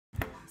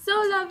So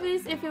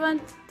lovies, if you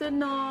want to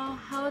know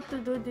how to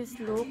do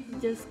this look,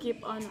 just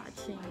keep on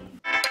watching.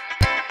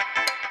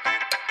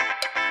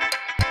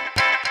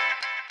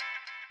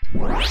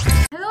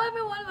 Hello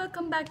everyone,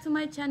 welcome back to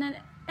my channel.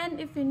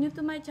 And if you're new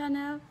to my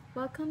channel,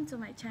 welcome to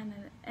my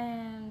channel.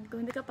 And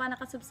kung hindi ka pa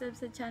nakasubscribe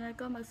sa channel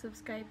ko,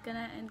 mag-subscribe ka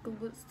na. And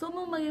kung gusto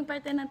mo maging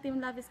parte ng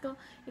Team Lovies ko,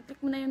 i-click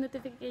mo na yung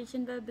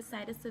notification bell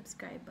beside the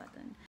subscribe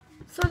button.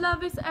 So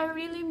Lovies, I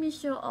really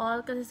miss you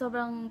all kasi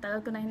sobrang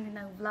tagal ko na hindi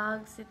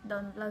nag-vlog, sit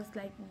down vlogs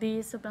like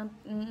this. Sobrang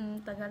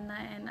tagal na,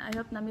 and I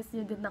hope na-miss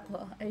nyo din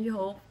ako. I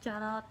hope.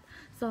 Charot.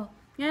 So,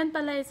 ngayon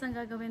pala isang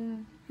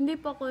gagawin. Hindi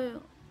po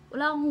ako,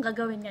 wala akong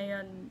gagawin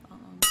ngayon.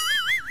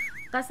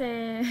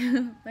 Kasi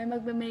may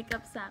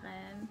magbe-makeup sa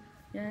akin.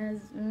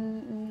 Yes,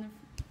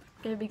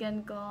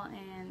 kaibigan ko,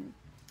 and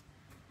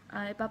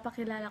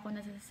ipapakilala ko na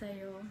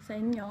sa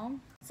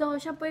inyo. So,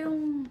 siya po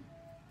yung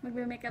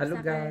magbe-makeup sa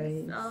akin.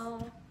 Guys.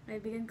 So,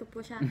 kaibigan ko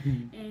po siya.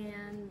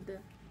 And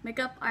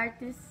makeup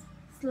artist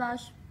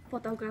 /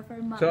 photographer.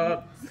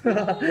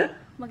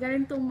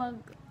 Magaling tong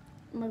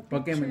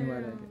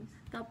mag-picture.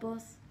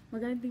 Tapos,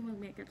 magaling din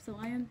mag-makeup. So,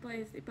 ngayon po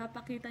is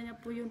ipapakita niya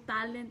po yung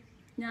talent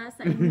niya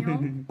sa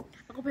inyo.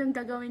 Ako po yung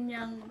gagawin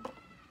niyang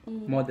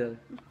model.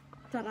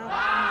 Sarap.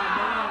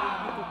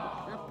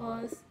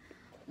 Tapos,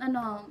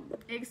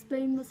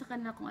 i-explain mo sa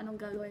kanila kung anong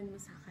gagawin mo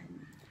sa akin.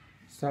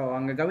 So,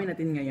 ang gagawin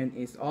natin ngayon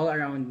is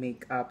all-around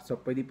makeup. So,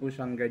 pwede po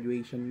siyang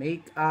graduation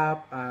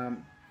makeup,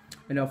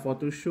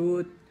 photo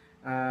shoot,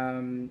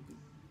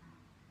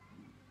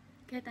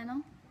 kahit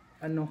ano?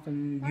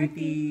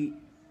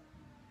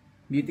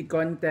 Beauty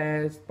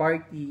contest,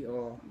 party,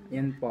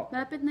 yan po.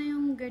 Malapit na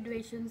yung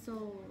graduation,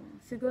 so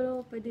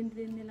siguro pwede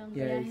din nilang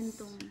gayahin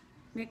tong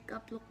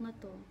makeup look na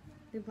to.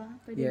 Diba?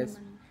 Pwede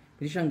naman.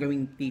 Pwede siyang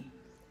gawing tip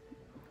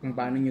kung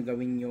paano nyo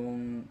gawin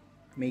yung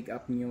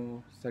makeup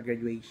nyo sa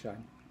graduation.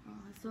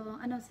 So,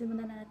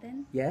 simulan na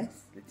natin?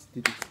 Yes, let's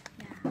do this.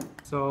 Yeah.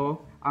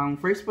 So, ang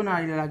first po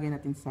na ilalagay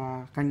natin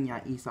sa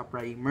kanya is a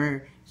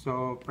primer.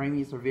 So,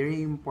 primer is a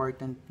very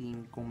important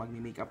thing kung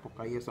magme-makeup po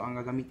kayo. So, ang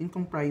gagamitin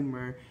kong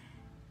primer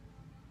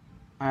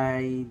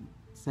ay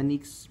sa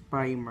NYX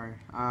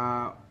primer.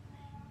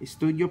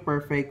 Studio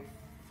Perfect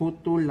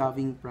Photo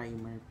Loving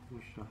Primer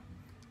po siya.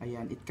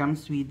 Ayan, it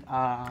comes with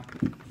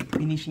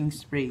finishing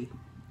spray.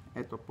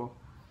 Ito po,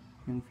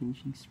 yung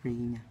finishing spray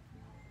niya.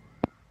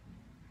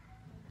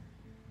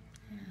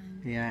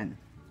 Ayan.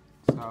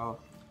 So,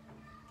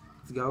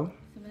 let's go.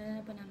 Simulan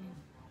na po namin.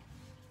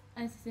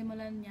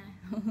 Simulan niya.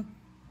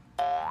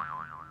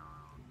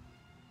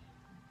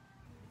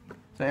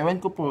 So, ewan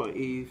ko po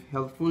if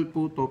helpful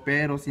po to,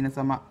 pero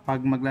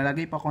pag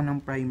maglalagay pa ako ng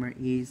primer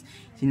is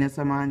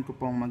sinasamahan ko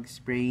pong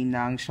mag-spray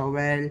ng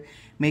Shawel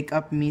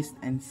Makeup Mist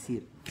and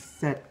Set.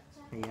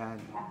 Ayan.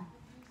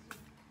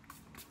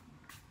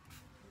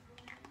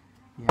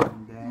 Ayan,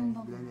 then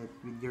blend it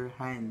with your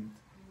hand.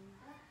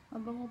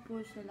 Mabango po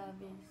siya,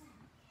 Lovies.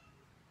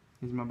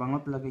 Is mabango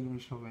talaga yung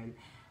Shawel.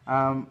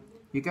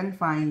 You can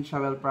find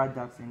Shawel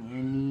products in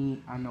any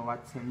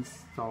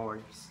Watson's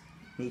stores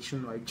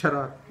nationwide.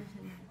 Charot.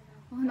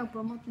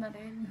 Nag-promote na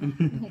rin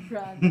ng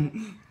product.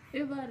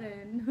 Iba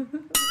rin.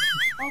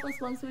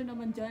 Sponsor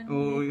naman dyan.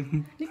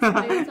 Next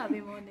ba yun, sabi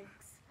mo?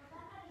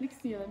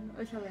 Next yun?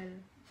 O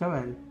Shawel?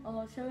 Shawel?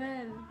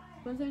 Shawel.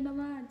 Sponsor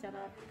naman.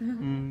 Charot.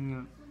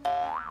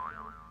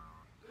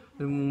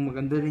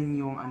 Maganda rin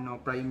yung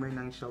primer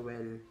ng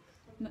Shawel.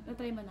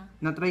 Na-try mo na?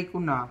 Na-try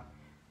ko na.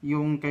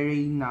 Yung kay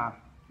Reyna.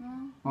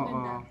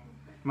 Maganda.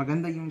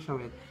 Maganda yung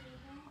Shawel.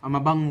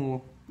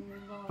 Mabango.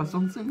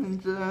 Pasonsor naman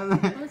siya.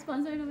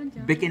 Sponsor naman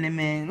siya. Becky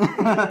naman.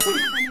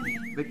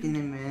 Becky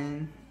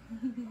naman.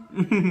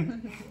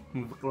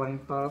 Baklang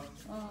top.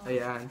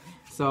 Ayan.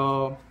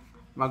 So,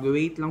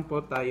 mag-wait lang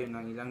po tayo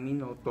ng ilang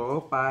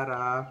minuto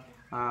para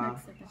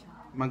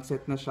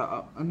mag-set na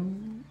siya.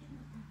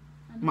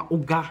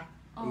 Mauga.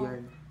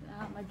 Ayan.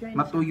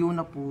 Matuyo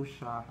na po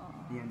siya.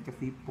 Ayan.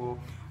 Kasi po,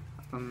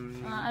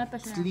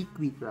 it's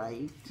liquid,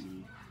 right?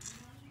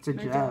 It's a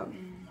gel.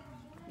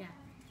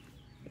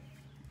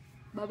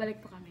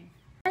 Babalik po kami.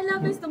 I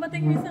love this.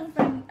 Tumating mo isang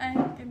friend.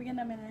 Kaibigan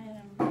namin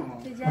na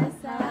si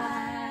Jessa.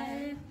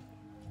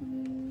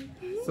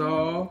 So,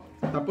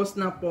 tapos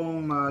na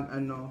pong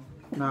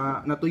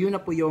natuyo na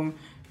po yung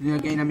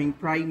nilagay naming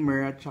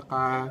primer at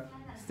saka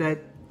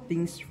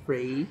setting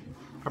spray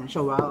from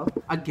Shawel.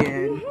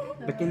 Again,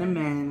 Becky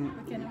naman,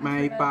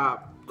 may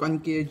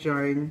pa-concealer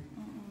dyan.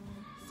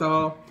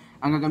 So,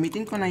 ang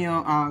gagamitin ko na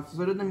yung,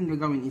 susunod namin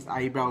gagawin is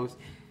eyebrows.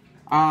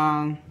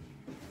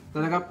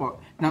 Talaga po,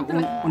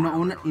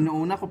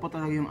 inuuna ko po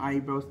talaga yung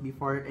eyebrows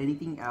before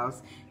anything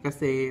else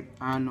kasi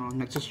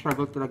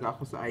nagsastruggle talaga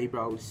ako sa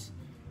eyebrows.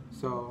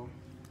 So,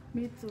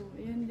 me too.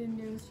 Yun din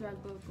yung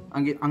struggle ko.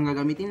 Ang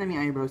gagamitin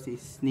namin eyebrows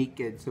is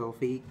naked, so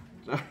fake.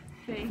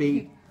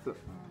 Fake. So,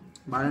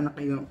 bahala na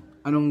kayo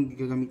anong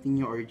gagamitin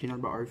nyo, original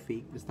ba or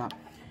fake. Basta,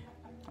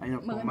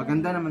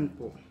 maganda naman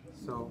po.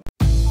 So,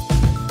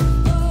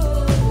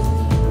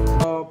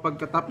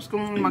 pagkatapos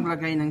kong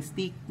maglagay ng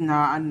stick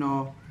na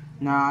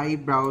na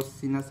eyebrows,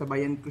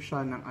 sinasabayan ko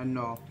siya ng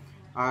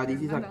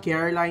This is a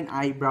Careline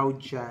Eyebrow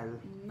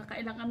Gel.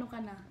 Nakailang ano ka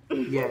na?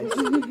 Yes.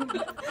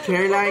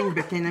 Careline,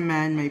 baka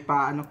naman, may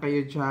paano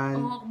kayo dyan.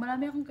 Oo,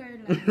 marami akong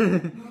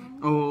Careline.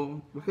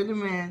 Oo, baka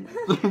naman.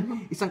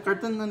 Isang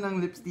carton na ng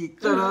lipstick.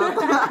 Charot.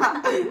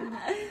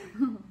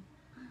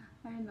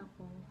 Ay,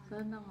 nako.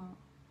 Sana nga.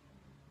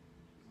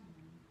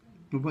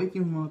 Mabait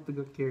yung mga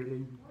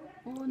taga-Careline.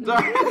 Oo,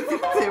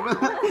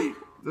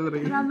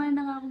 Sorry. marami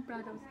na nga akong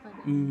products pa.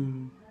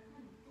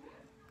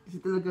 Kasi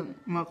talaga,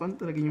 makakon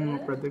talaga yung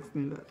mga products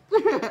nila.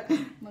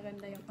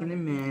 Maganda yung Ano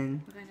man.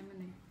 Baka naman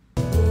eh.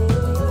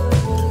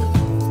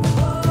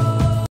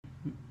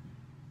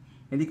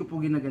 Hindi ko po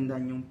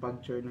ginagandaan yung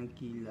picture ng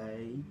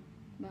kilay.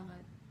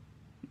 Bakit?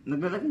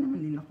 Naglalagay naman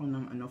din ako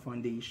ng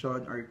foundation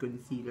or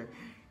concealer.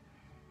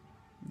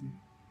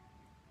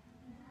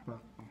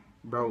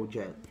 Brow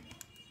gel.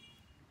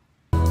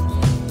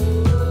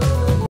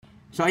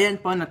 So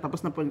ayan po,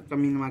 natapos na po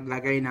kami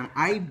maglagay ng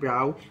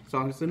eyebrow. So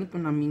ang susunod po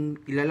namin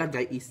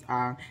ilalagay is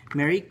ang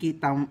Mary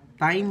Kay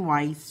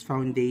Time-Wise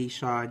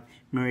Foundation.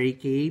 Mary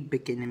Kay,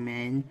 baka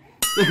naman.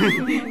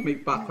 May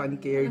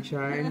pa-con kayo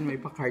dyan, may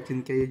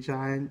pa-carton kayo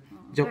dyan.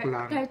 Joke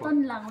lang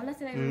Carton po. lang, wala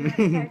sila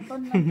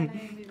carton lang talaga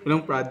yung bibili.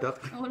 Walang product.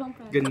 Walang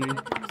product. Ganun.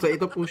 So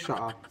ito po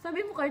siya.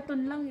 Sabi mo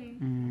carton lang eh.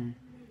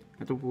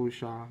 Ito po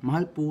siya.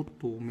 Mahal po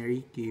to,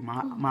 Mary Kay.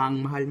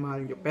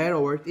 Mahal-mahal niyo.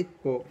 Pero worth it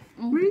po.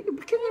 Mary Kay,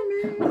 baka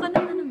naman. Baka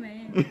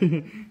naman.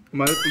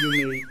 Mahal po yung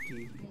Mary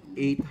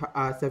Kay.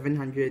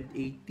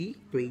 780,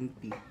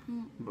 20.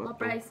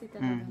 Ma-pricey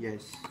talaga.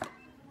 Yes.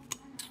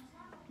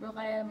 Bro,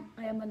 kaya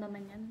mo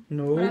naman yan.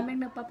 No.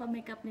 Maraming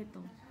nagpapamakeup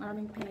nito.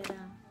 Maraming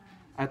pera.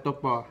 Ito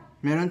po.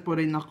 Meron po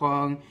rin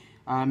akong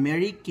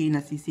Mary Kay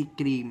na CC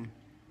cream.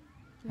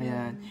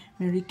 Ayan.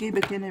 Mary Kay,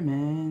 baka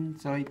naman.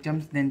 So, it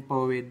comes then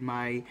po with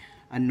my,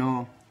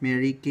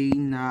 Mary Kay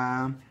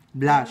na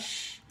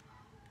blush.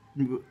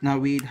 Na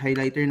with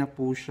highlighter na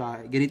po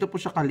siya. Ganito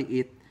po siya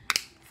kaliit.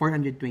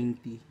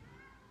 420.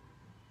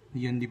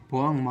 Yan di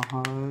po, ang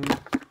mahal.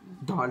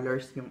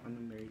 Dollars yung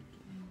Mary Kay.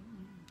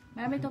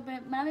 Marami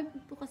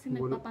po kasi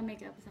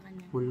nagpapamakeup sa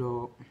kanya.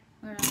 Wala.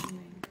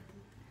 Marami.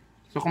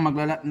 So, kung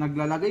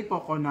naglalagay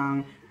po ako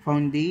ng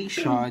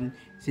foundation,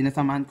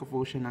 sinasamahan ko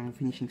po siya ng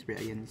finishing spray.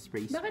 Ayan,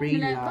 spray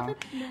lang. Bakit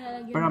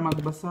nilalagyan? Para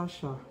magbasa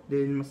siya.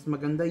 Then, mas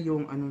maganda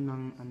yung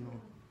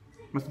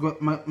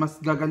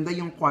mas gaganda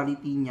yung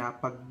quality niya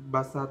pag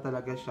basa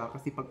talaga siya.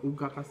 Kasi pag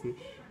uga kasi,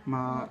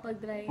 pag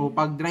dry.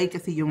 pag dry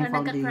kasi yung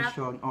Parang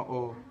foundation.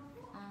 Oo.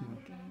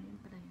 Okay.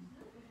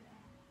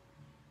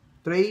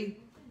 Try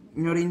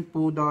nyo rin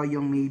po daw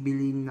yung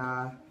Maybelline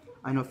na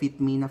Fit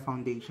Me na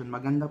foundation.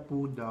 Maganda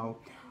po daw.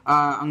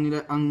 Ang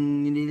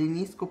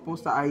nililinis ko po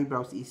sa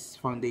eyebrows is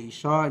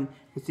foundation.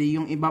 Kasi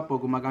yung iba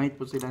po, gumagamit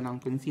po sila ng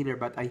concealer.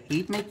 But I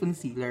hate my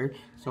concealer.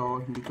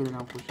 So, hindi ko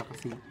na lang po siya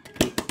kasi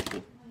hate ko po.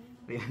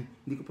 Ayan,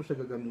 hindi ko po siya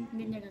gagamitin.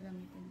 Hindi niya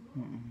gagamitin.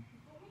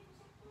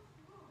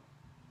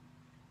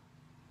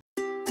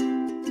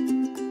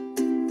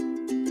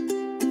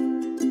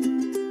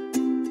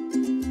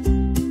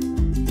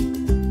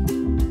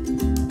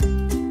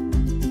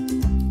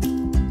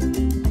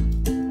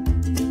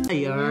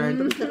 Ayan,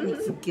 tapos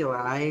technique sa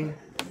kilay.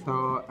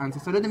 So, ang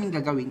susunod namin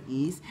gagawin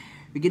is,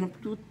 we're gonna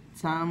put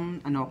some,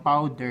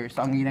 powder.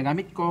 So, ang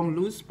ginagamit kong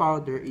loose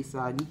powder is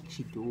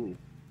Nichido.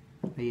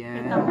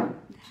 Ayan.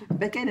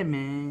 Baka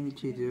naman,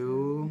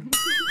 Nichido.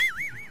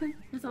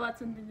 Nasa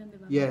Watson din yun, di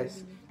ba?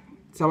 Yes.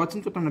 Sa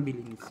Watson ko ito nabili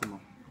mismo.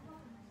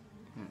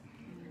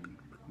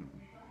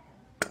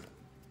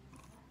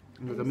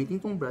 Ang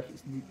gagamitin kong brush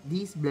is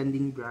this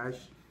blending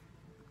brush.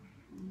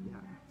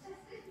 Yan.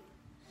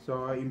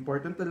 So,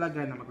 important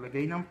talaga na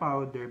maglagay ng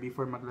powder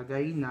before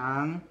maglagay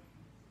ng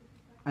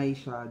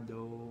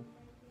eyeshadow.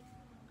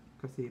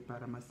 Kasi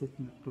para maset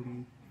na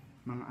itong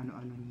mga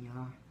ano-ano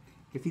niya.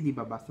 Kasi di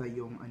ba basa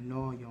yung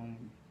yung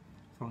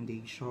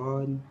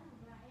foundation.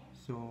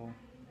 So,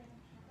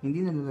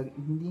 hindi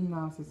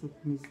na saset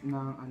miss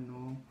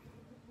ng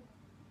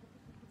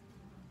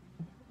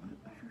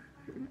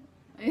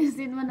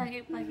Ayusin mo nang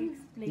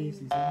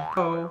ipag-explain.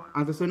 So,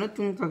 ang susunod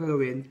kong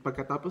gagawin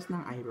pagkatapos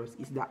ng eyebrows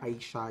is the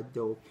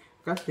eyeshadow.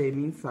 Kasi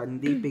minsan,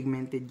 hindi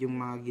pigmented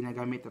yung mga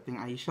ginagamit nating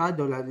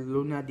eyeshadow,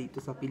 lalo na dito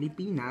sa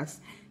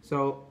Pilipinas.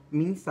 So,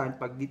 minsan,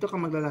 pag dito ka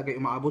maglalagay,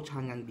 umaabot siya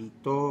hanggang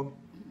dito.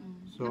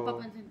 So,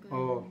 Napapansin ko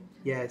yun.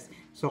 yes.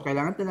 So,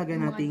 kailangan talaga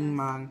nating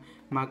mag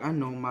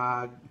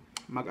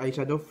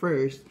eyeshadow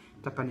first.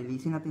 Taka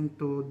nilisin natin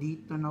to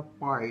dito na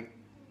part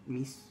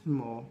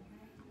mismo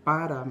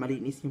para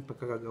malinis yung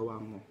pagkakagawa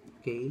mo.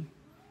 Okay?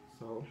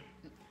 So,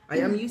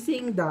 I am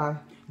using the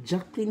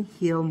Jaclyn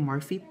Hill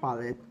Morphe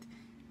palette.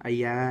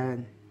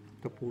 Ayan.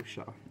 Ito po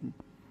siya.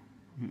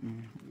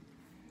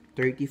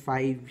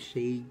 35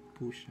 shade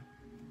po siya.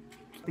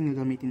 Ang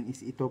gagamitin is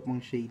ito pong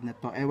shade na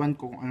to. Ewan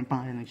ko kung anong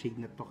pangalan ng shade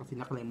na to kasi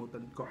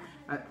nakalimutan ko.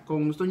 At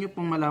kung gusto nyo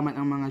pong malaman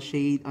ang mga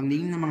shade, ang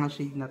name ng mga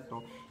shade na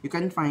to, you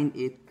can find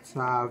it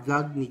sa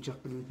vlog ni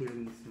Jaclyn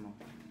Hill mismo.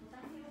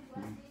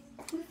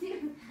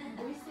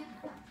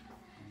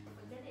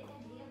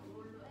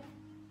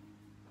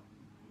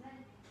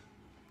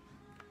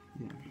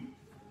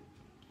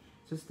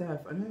 So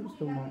Steph, anong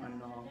gusto mong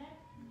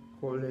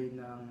kulay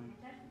ng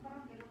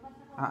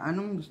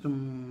anong gusto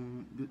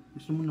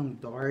mo ng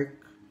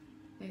dark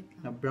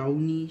na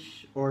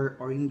brownish or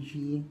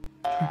orangey?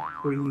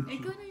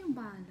 Orangey. Ikaw na yung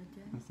bahala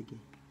dyan. Sige.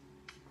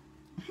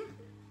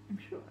 I'm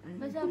sure.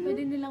 Basta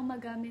pwede nilang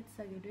magamit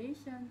sa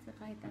graduation, sa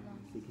kahit ano.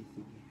 Sige.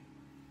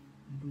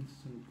 Ano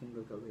gusto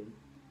kong gagawin?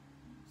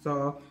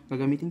 So,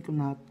 gagamitin ko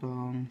na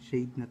tong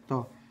shade na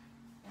to.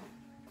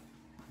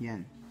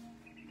 Yan.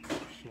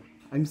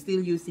 I'm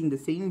still using the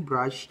same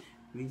brush,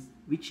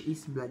 which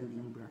is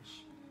blending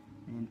brush.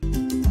 And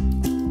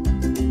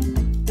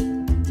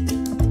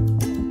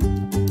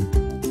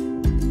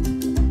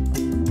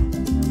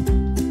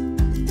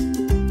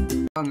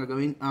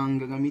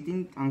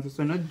ang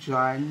susunod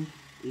dyan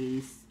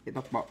is ito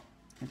po.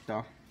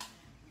 Ito.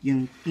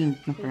 Yung pink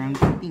na parang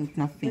pink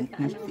na pink.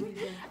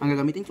 Ang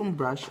gagamitin kong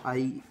brush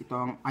ay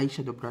itong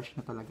eyeshadow brush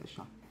na talaga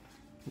siya.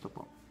 Ito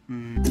po.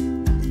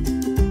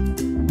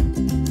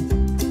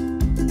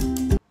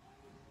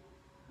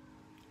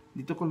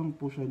 Dito ko lang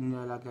po siya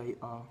nilalagay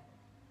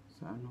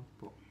sa ano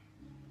po.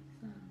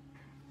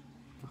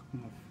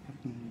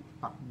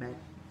 Pakbet.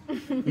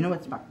 You know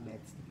what's pakbet?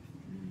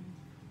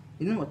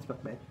 You know what's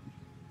pakbet?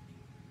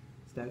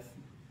 Steph?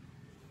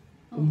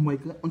 Oh my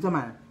God. Unsa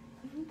man?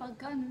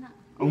 Pagkano na?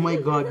 Oh my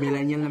God,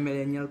 millennial na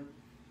millennial.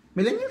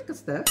 Millennial ka,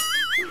 Steph?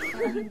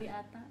 Parang hindi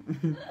ata.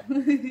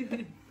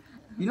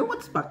 You know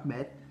what's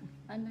pakbet?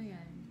 Ano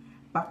yan?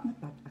 Pak na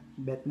pak,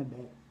 bet na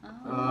bet.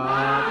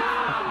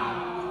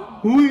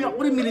 Huy,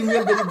 ako rin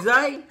millennial ganit,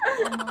 Zay!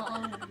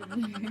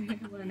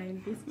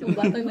 Mga 90s. Yung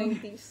batang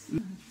 90s.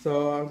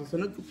 So, ang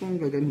susunod ko pong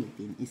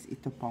gagamitin is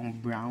ito pong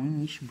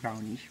brownish.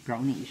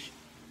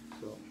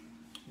 So,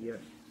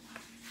 yeah.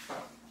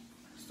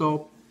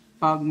 So,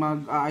 pag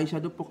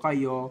mag-eyeshadow po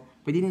kayo,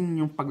 pwede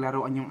ninyong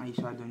paglaruan yung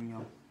eyeshadow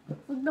nyo.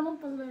 Huwag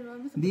naman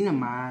paglaruan. Hindi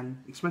naman.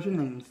 Expression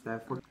lang yung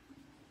Steph.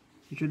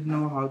 You should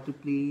know how to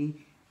play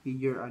with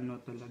your ano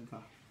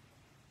talaga.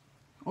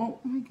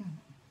 Oh my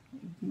God.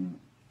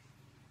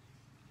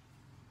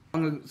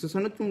 Ang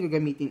susunod kong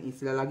gagamitin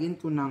is lalagyan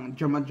ko ng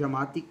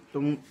dramatic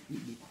tong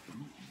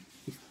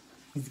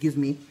excuse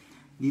me.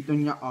 Dito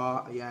niya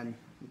ayan,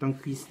 itong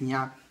crease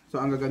niya.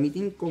 So ang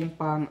gagamitin kong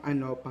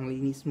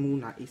panglinis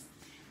muna is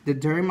the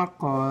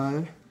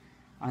Dermacol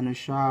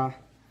siya.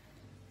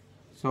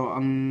 So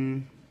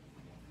ang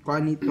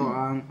nito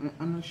ang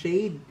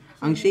shade.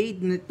 Ang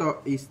shade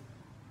nito is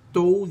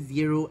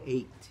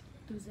 208.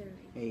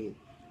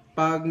 208.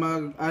 Pag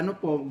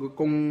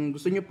kung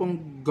gusto niyo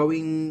pong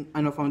gawing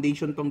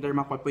foundation tong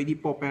Dermacol, pwede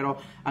po,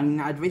 pero ang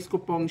na-advise ko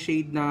pong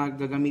shade na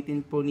gagamitin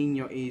po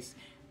ninyo is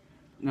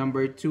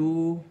number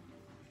 2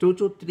 to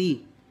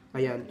 3.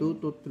 Ayan,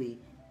 2 to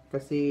 3.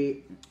 Kasi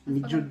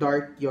medyo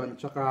dark 'yon.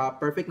 Tsaka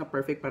perfect na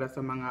perfect para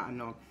sa mga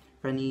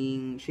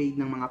kaning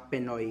shade ng mga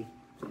Pinoy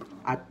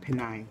at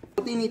Pinay.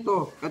 Puti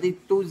nito, kasi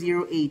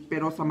 208,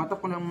 pero sa mata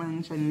ko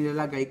naman siya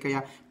nilalagay, kaya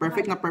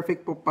perfect na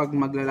perfect po pag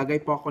maglalagay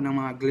po ako ng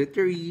mga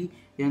glittery,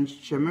 yan,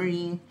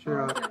 shimmery,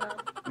 charot.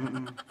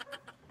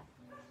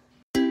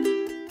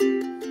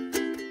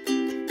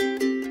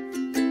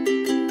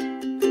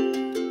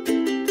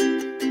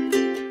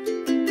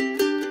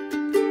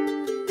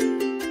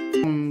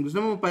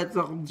 Gusto mo pa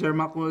sa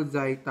Dermacol,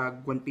 Zay,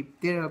 tag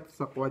 150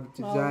 sa kuha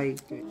dito, Zay.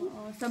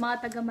 Oo, sa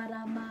mga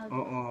taga-maramag.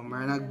 Oo,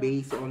 maramag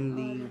base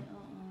only.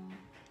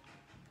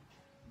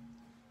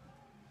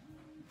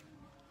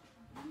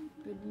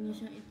 Pwede niyo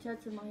siyang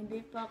i-chat sa mga hindi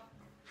pa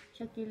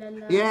siya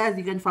kilala. Yes,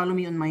 you can follow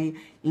me on my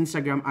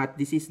Instagram at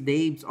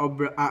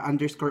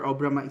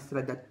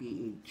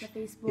thisisdabes_obramaestra.ph. Sa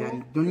Facebook.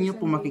 Yan, doon niyo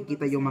po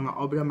makikita yung mga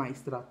obra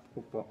maestra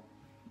ko po.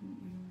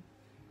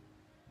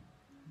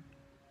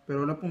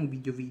 Pero wala pong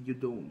video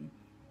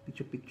doon.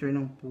 Picture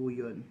lang po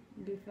yun.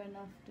 Before and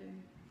after.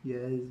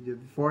 Yes, the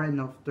before and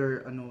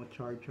after,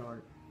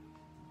 char.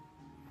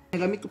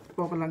 Nagamit ko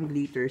po lang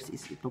glitters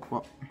is ito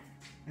po.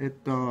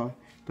 Ito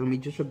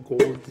medyo siya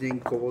golden,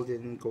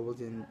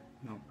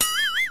 no.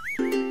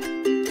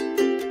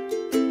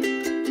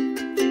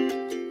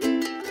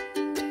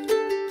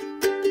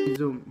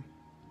 Zoom.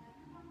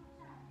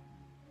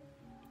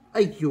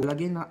 Ayun.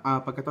 Lagyan na,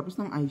 pagkatapos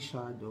ng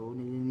eyeshadow,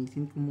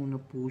 nilinisin ko muna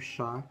po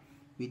siya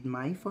with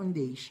my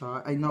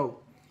foundation.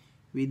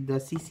 With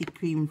the CC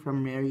cream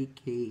from Mary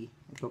Kay.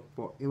 Ito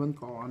po. Ewan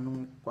ko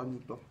anong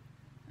ito.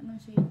 Anong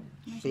shade?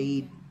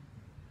 Shade.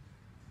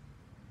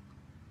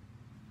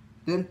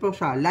 Then po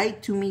siya.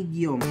 Light to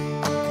medium.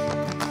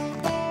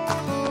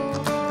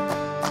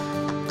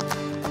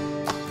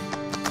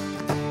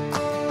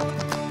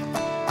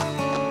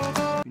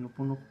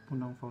 Pinupuno ko po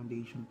ng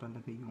foundation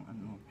talaga yung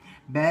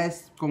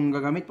Best, kung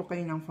gagamit po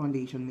kayo ng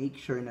foundation, make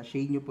sure na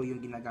shade nyo po yung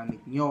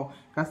ginagamit nyo.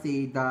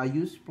 Kasi the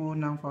use po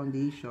ng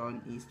foundation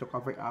is to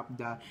cover up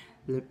the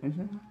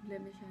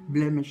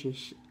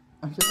blemishes.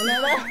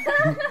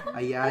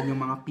 Ayan, yung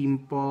mga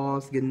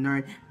pimples,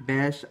 ganun.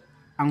 Best,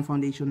 ang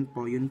foundation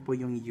po, yun po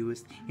yung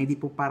use. Hindi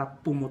po para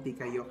pumuti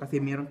kayo. Kasi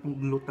meron pong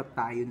gluta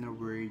tayo na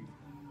word.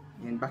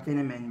 Yan, baka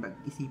naman,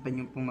 isipan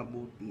nyo pong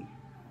mabuti.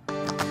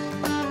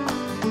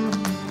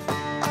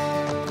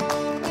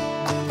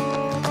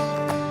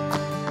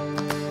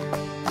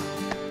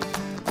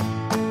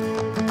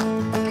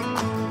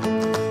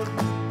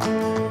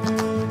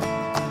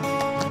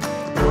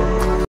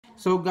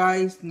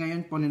 guys,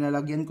 ngayon po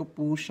nilalagyan ko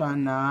po siya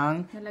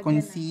ng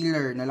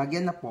concealer.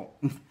 Nalagyan na po.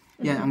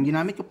 Yan, ang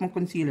ginamit ko pong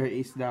concealer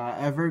is the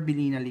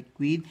Everbelina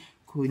Liquid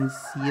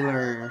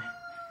Concealer.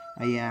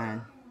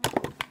 Ayan.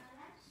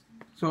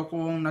 So,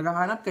 kung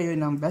naghahanap kayo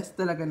ng best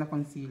talaga na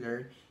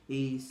concealer,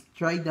 is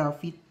try the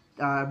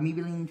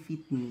Maybelline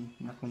Fit Me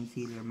na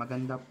concealer.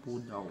 Maganda po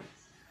daw.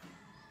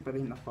 Pa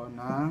rin ako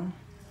ng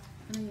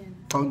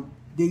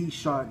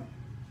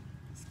foundation.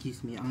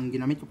 Excuse me. Ang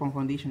ginamit ko pong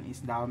foundation is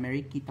the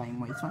American Time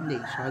Moist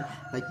Foundation.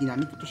 Like,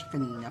 ginamit ko to siya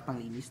kanina,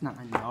 panglinis ng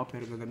ano.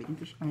 Pero gagamitin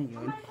ko siya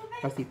ngayon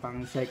kasi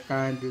pang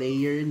second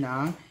layer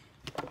ng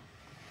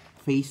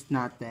face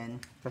natin.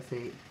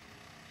 Kasi,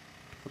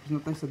 tapos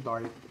na tayo sa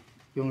dark.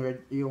 Yung red,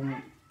 yung,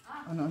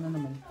 ano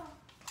naman.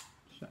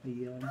 Siya,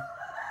 ayan.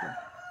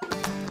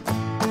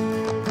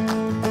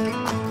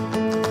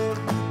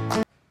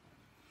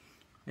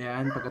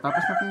 Ayan,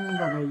 pagkatapos natin yung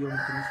bagay yung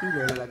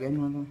concealer, lalagyan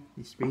mo na,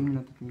 i-spray mo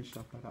natin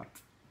siya para.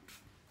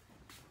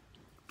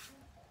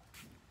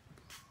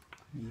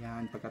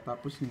 Ayan,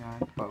 pagkatapos nga,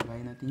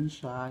 pagay natin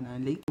siya.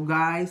 So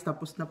guys,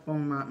 tapos na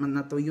pong,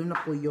 natuyo na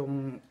po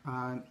yung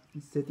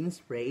setting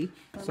spray.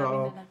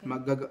 So,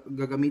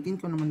 gagamitin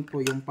ko naman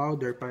po yung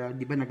powder para,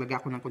 di ba naglagay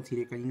ako ng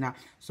concealer kanina.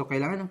 So,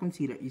 kailangan ng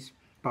concealer is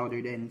powder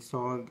din.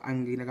 So,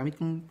 ang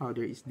ginagamit kong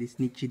powder is this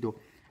Nichido.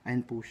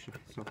 Ayan po siya.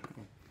 So,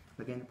 ayan.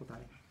 Lagyan na po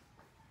tayo.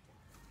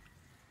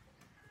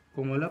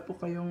 Kung wala po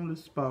kayong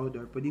loose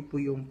powder, pwede po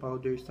yung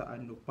powder sa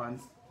ano,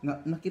 pants.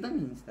 Nakita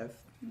niyo yung Steph?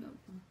 No.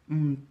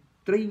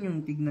 Try nyo,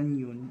 tignan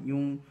yun.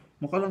 Yung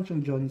mukha lang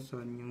siyang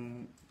Johnson,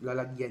 yung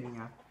lalagyan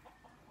niya.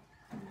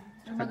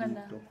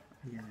 Maganda. Dito.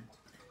 Ayan.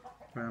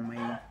 Para may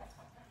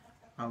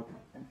out.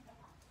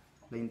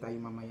 Lain tayo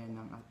mamaya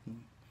ng ating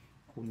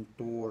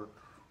contour.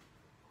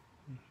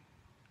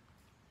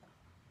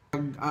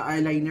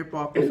 Eyeliner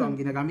po ako. So, ang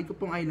ginagamit ko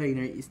pong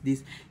eyeliner is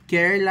this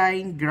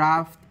Careline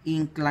Graft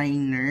Ink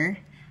Liner.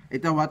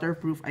 Ito,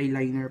 waterproof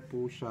eyeliner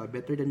po siya.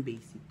 Better than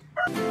basic.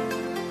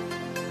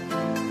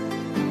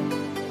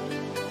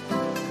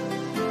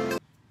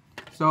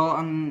 So,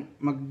 ang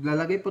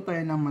maglalagay po tayo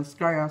ng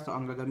mascara. So,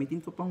 ang gagamitin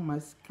ko pong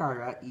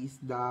mascara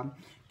is the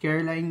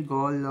Careline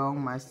Go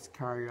Long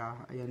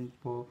Mascara. Ayan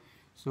po.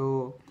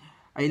 So,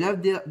 I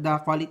love the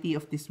quality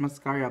of this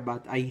mascara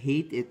but I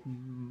hate it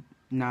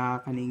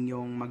na kaning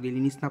yung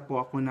maglilinis na po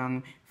ako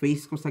ng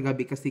face ko sa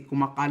gabi kasi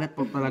kumakalat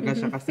po talaga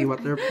siya kasi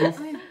waterproof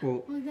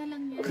po.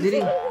 Dili.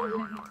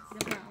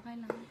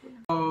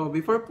 So,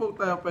 before po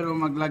tayo pero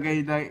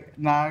maglagay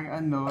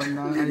ng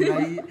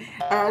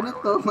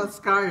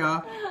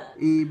mascara,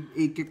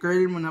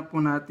 i-curl muna po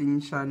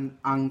natin siya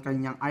ang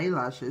kanyang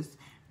eyelashes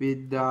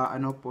with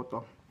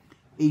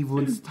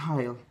Avon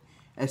Style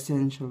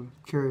Essential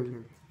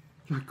Curler.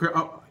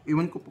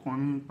 Iwan ko po kung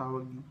anong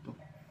tawag dito.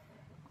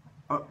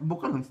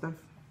 Buka lang, Steph.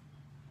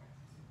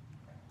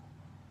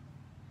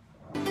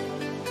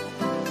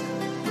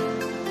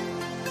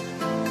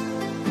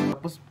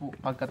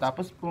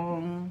 Pagkatapos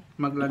pong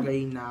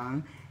maglagay ng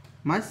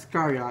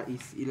mascara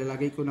is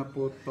ilalagay ko na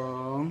po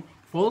tong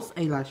false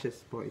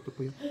eyelashes po. Ito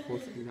po yung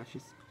false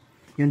eyelashes.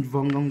 Yan,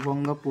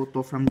 bonggang-bongga po to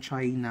from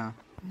China.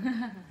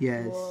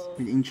 Yes,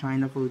 in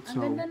China po.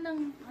 So, ang ganda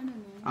ng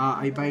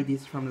I buy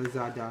this from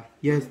Lazada.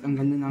 Yes, ang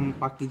ganda ng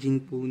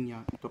packaging po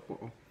niya. Ito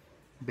po,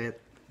 bet.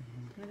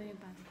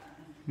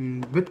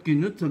 Bet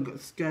kinut sa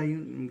sky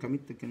yung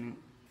gamit na ganun.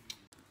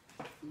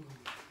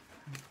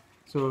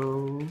 So,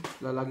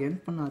 lalagyan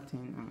po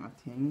natin ang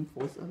ating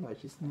false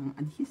eyelashes ng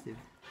adhesive.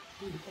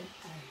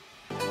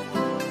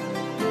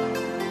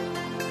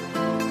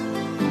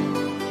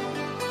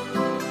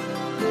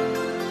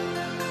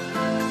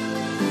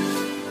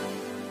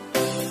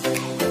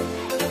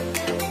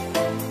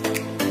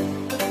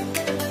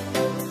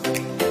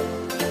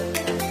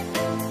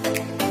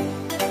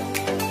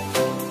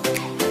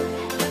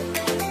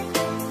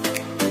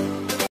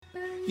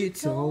 You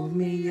told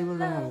me you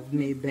love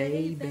me,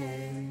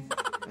 baby.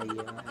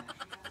 Ayan.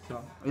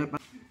 So,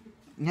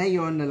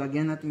 ngayon,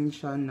 lalagyan natin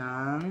siya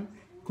ng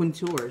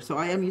contour. So,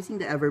 I am using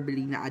the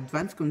Everbelina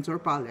Advanced Contour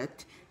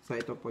Palette. So,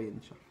 ito po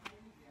yun siya.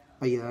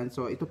 Ayan.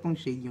 So, ito pong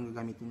shade yung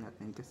gagamitin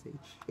natin kasi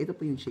ito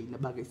po yung shade na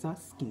bagay sa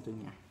skin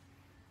tone niya.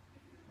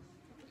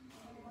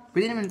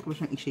 Pwede naman po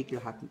siyang i-shake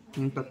lahat,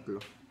 yung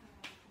tatlo.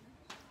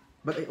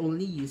 But I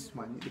only use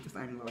one because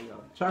I'm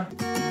loyal. Char!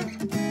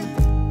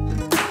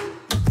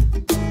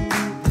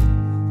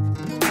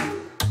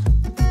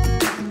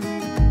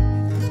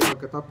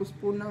 Pagkatapos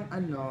po ng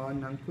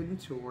ng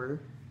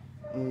contour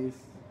is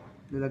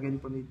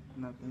lalagyan po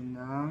natin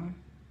ng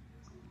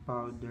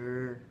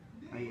powder.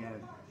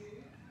 Ayan.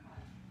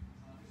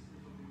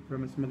 Para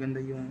mas maganda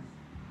yung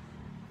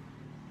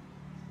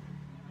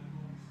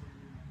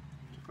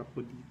tsaka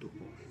po dito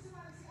po.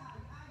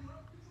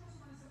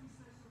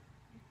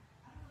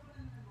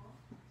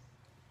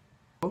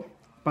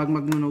 Pag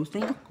mag-nose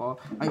ring ako,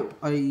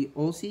 I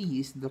also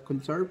use the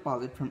contour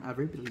palette from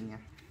Everbelina.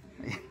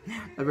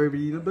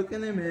 Everbelina ba ka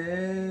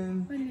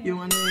naman?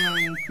 Yung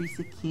yung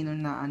Chrisikino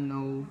na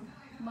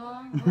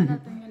Ba, wala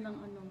natin yun ng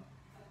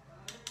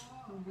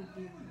ng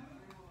video.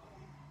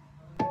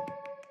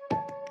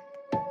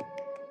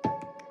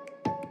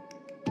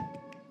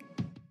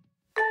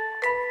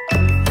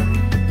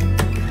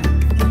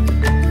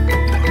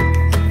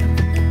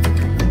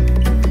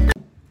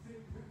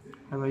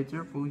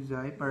 careful,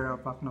 Zay, para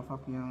pak na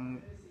pak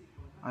yung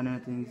ano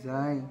natin,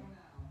 Zay.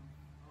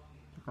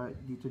 Saka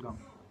dito lang.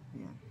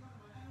 Ayan.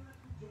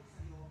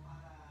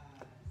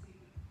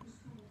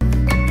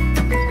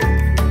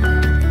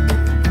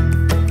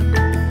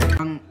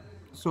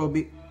 So,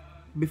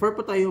 before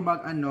po tayo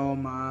mag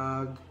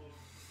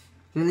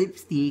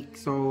lipstick,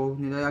 so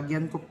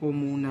nilalagyan ko po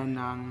muna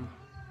ng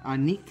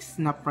NYX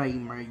na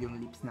primer yung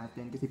lips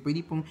natin. Kasi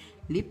pwede pong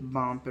lip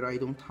balm, pero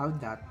I don't have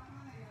that.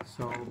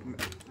 So,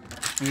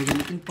 ang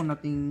gagamitin po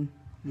nating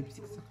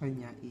lipstick sa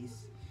kanya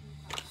is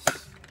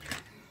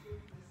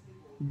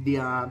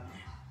the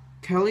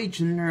Kylie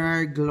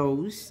Jenner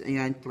Glows.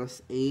 Ayan,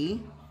 class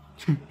A.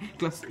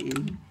 Class A.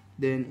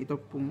 Then, ito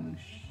pong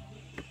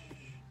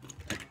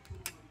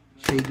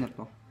shade na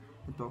to.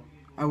 Ito.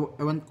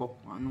 Ewan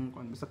ko kung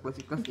anong basta class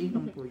A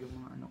lang po yung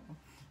mga ano ko.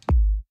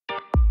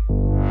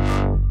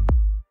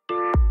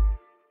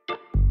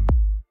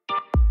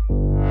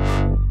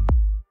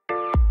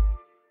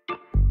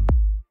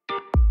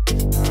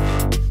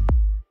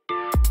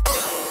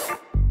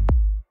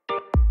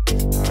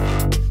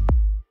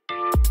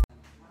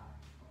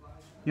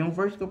 Yung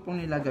first ko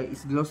pong nilagay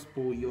is gloss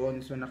po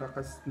yun. So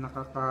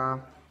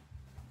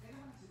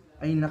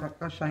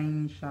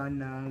nakaka-shine siya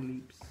ng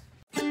lips.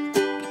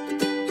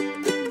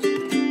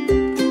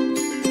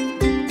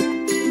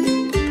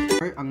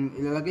 Ang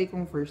ilalagay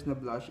kong first na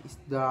blush is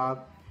the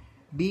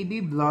baby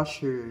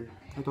blusher.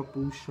 Ito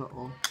po siya,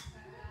 oh.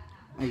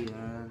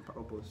 Ayan,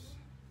 paubos.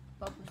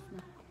 Paubos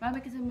na. Marami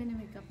kasi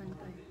mini-makeupan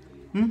to eh.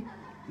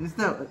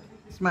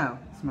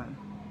 Smile.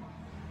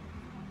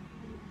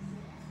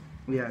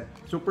 Ayan.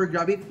 Super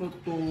grabe po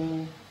to.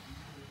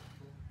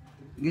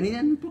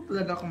 Ganyan po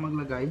talaga ako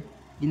maglagay.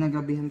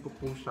 Ginagabihan ko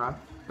po siya.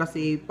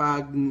 Kasi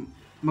pag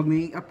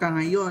mag-makeup ka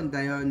ngayon,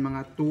 dahil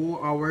mga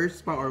 2 hours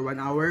pa or 1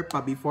 hour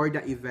pa before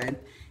the event,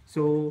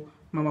 so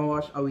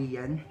mamawash away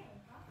yan.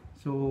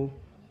 So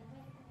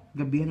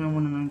gabihan mo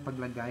muna ng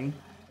paglagay.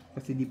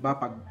 Kasi di ba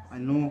pag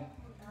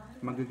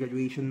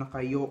mag-graduation na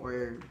kayo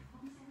or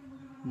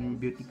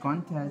beauty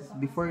contest,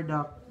 before the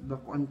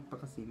contest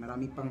kasi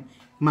marami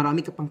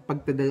ka pang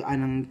pagtadaan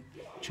ng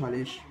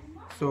challenge.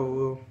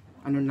 So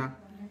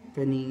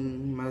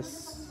kaning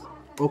mas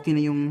okay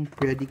na yung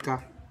ready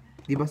ka.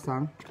 Di ba,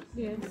 Sam?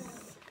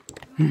 Yes.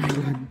 Oh my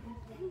God.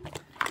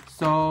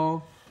 So,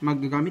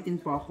 maggagamitin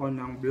po ako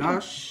ng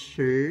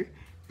blusher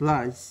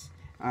plus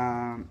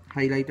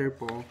highlighter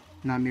po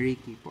na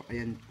Miriki po.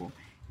 Ayan po.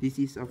 This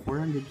is a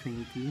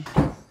 420.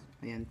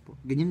 Ayan po.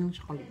 Ganyan lang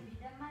siya kalong.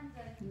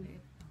 Hindi.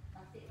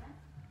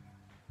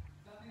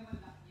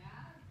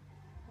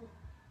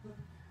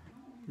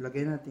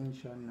 Lagay natin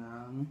siya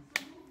ng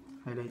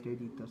highlighter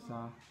dito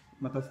sa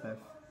mata, Steph.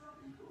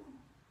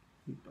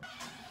 Dito.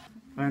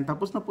 Ayan,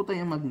 tapos na po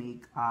tayo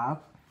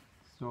mag-makeup.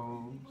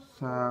 So,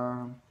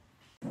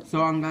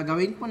 ang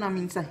gagawin po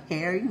namin sa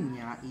hair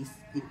niya is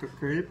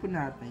i-curl po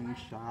natin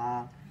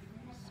siya.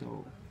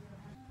 So,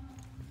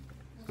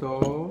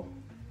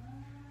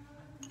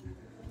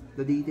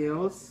 the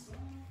details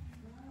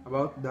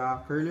about the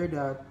curler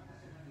that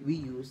we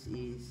use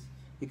is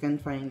you can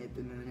find it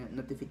in the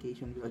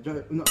notification below.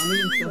 Ano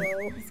yun siya?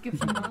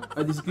 Description box.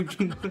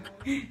 Description box.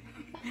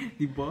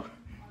 Diba?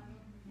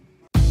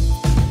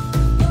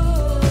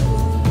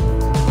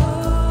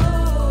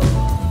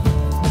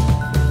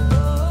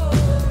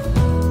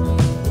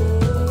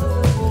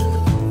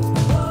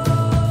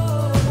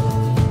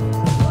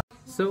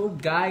 So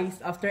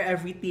guys, after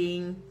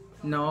everything,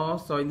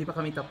 so hindi pa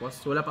kami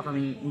tapos.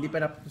 Hindi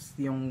pa tapos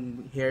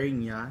yung hair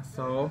niya.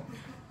 So,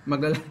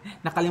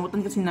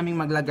 nakalimutan kasi namin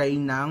maglagay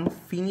ng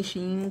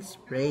finishing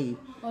spray.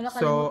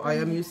 So,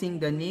 I am using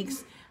the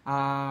NYX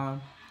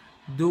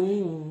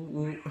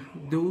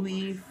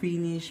Dewy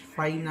Finish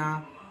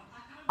Fina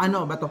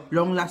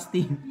long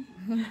lasting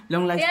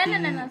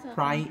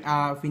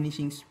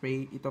finishing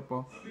spray. Ito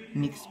po,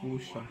 NYX po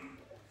siya.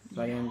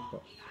 So, ayan po.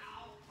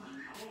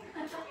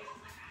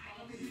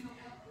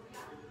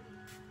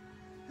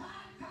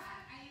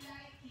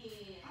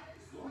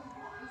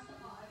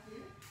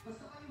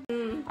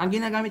 Ang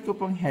ginagamit ko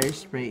pong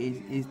hairspray is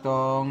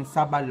itong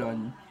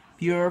Sabalon.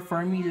 Pure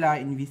Formula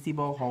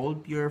Invisible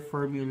Hold. Pure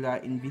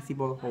Formula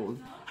Invisible Hold.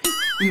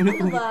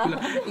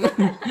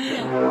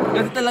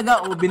 Kasi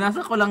talaga, binasa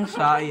ko lang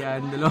siya.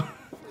 Ayan,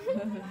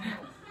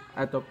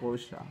 Ito po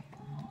siya.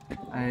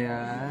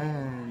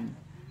 Ayan.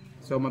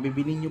 So,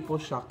 mabibili nyo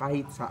po siya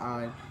kahit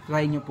saan.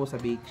 Try nyo po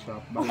sa bake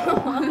shop.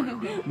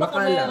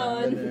 Baka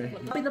lang.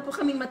 Pwede po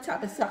kaming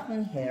matapos sa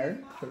aking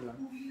hair. Ito lang.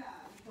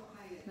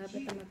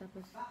 Dapat na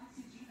matapos.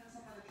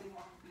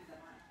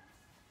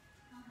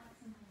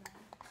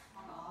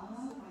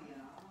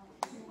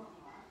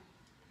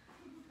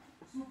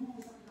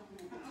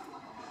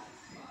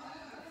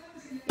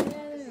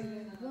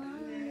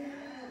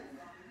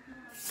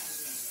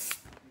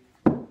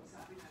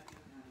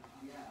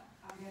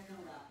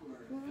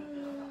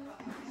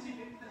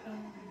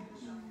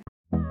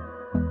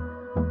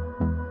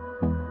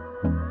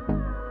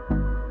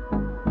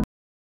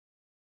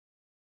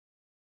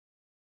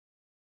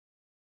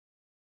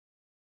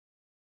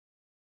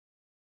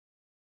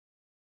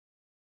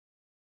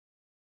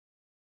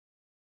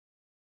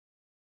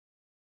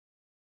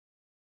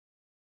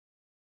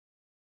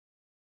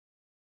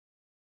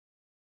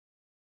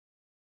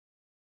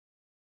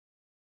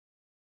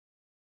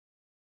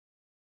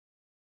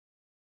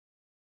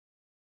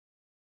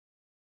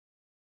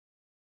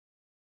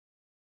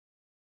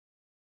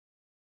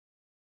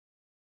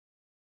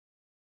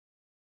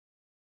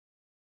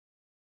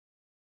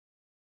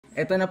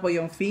 ito na po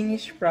yung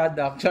finished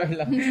product. Char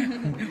lang.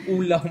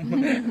 Ulam.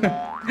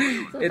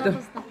 So, ito,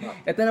 tapos na po.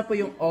 ito na po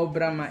yung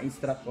obra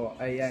maestra po.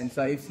 Ayan.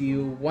 So, if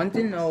you want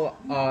to know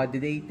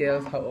the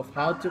details of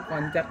how to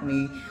contact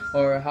me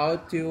or how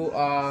to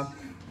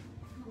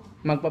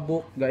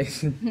magpa-book,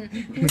 guys.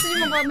 Gusto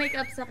niyo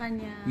mag-makeup sa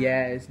kanya?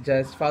 Yes,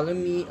 just follow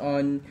me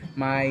on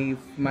my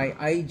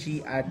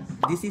IG at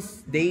this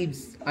is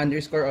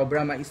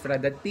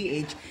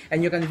Daves_obra_maestra.ph,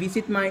 and you can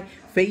visit my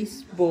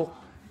Facebook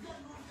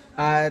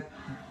at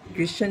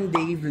Christian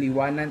Dave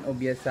Liwanan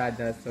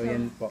Obiasada. So,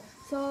 yan po.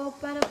 So,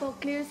 para po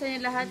clear sa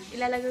inyo lahat,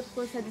 ilalagay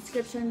po sa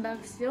description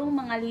box yung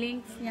mga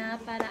links niya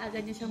para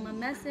agad niyo siyang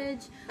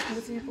ma-message kung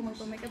gusto niyo po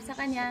magpa-makeup sa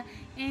kanya.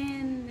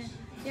 And,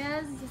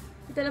 yes,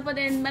 ito na po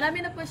din.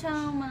 Marami na po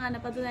siyang mga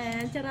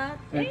napatunayan. Charot!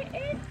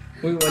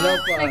 Uy, wala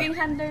pa. Naging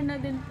handler na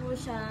din po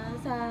siya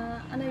sa,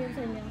 ano yun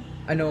sa inyo?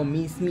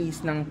 Miss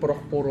ng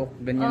purok-purok.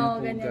 Ganyan po,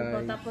 ganyan guys.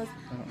 po. Tapos,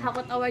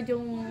 Hakot Award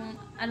yung,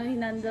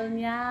 hinandle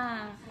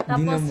niya.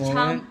 Tapos,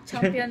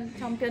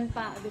 champion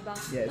pa, di ba?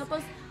 Yes.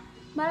 Tapos,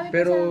 marami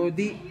Pero pa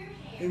siya.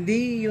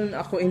 hindi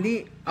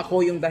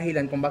ako yung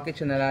dahilan kung bakit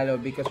siya nalalo,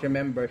 because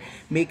remember,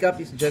 makeup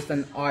is just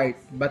an art,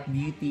 but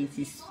beauty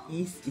is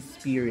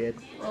spirit.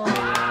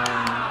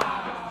 Ayan.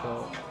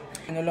 So,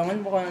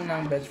 nulungan po ko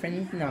ng best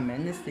friend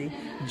namin na si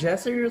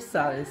Jessa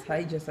Rosales.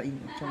 Hi, Jessa.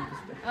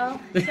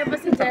 Siya po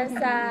si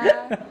Jessa.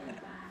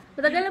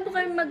 Matagal na po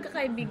kami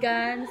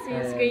magkakaibigan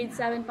since grade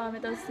 7 pa kami.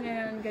 Tapos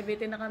ngayon,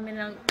 graduating na kami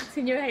ng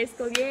senior high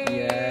school.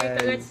 Yay!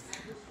 Yes.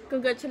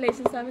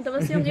 Congratulations sa amin.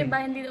 Tapos yung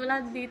iba, wala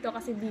dito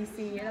kasi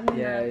busy. Alam mo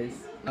na. Yes.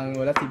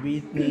 Wala si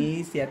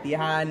Britney, si Ate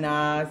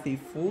Hannah, si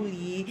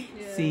Fully,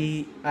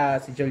 si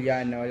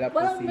Juliana. Wala po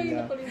Walang may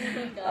sila.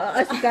 nakalimutan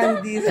ka. Si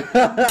Candice.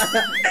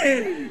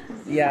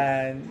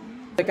 Yan.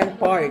 Second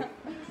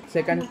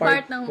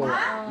part ng po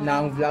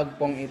ng vlog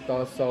pong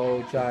ito.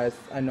 So, just,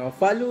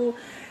 follow,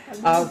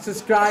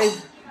 subscribe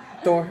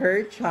to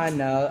her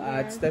channel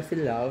at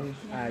Steffi Love.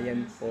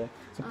 Yan po.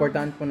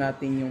 Supportahan po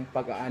natin yung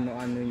pag-ano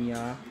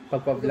niya,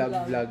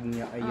 pagpa-vlog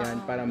niya,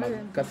 ayan, para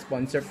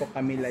magka-sponsor po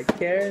kami like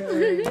care.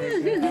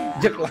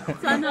 Joke lang.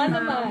 Sana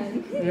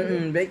naman.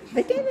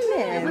 Bakit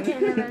naman?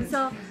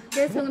 So,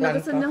 guys, kung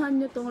nagustuhan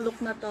nyo tong look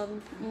na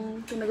to,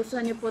 kung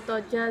nagustuhan nyo po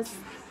to, just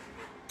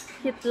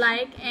hit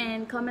like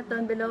and comment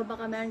down below.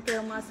 Baka meron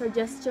kayong mga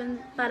suggestion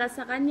para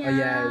sa kanya.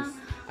 Yes.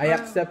 I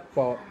accept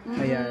po.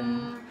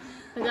 Ayan.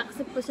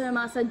 Nag-accept po siya ng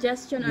mga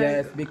suggestion.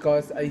 Yes,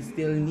 because I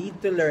still need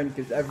to learn,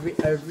 because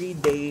every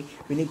day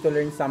we need to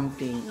learn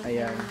something.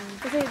 Ayan.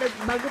 Kasi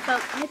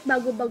kahit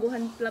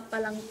bago-baguhan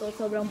pa lang to,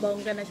 sobrang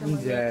bongga na siya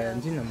mag-makeup.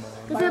 Hindi naman.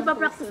 Kasi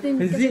pa-practice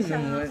din kasi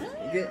siya.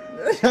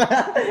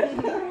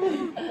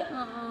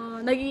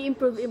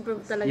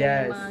 Nag-i-improve talaga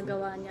yung mga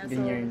gawa niya.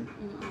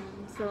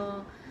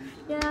 So,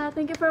 yeah,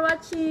 thank you for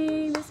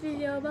watching this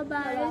video.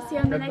 Bye-bye. See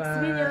you on the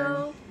next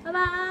video.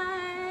 Bye-bye.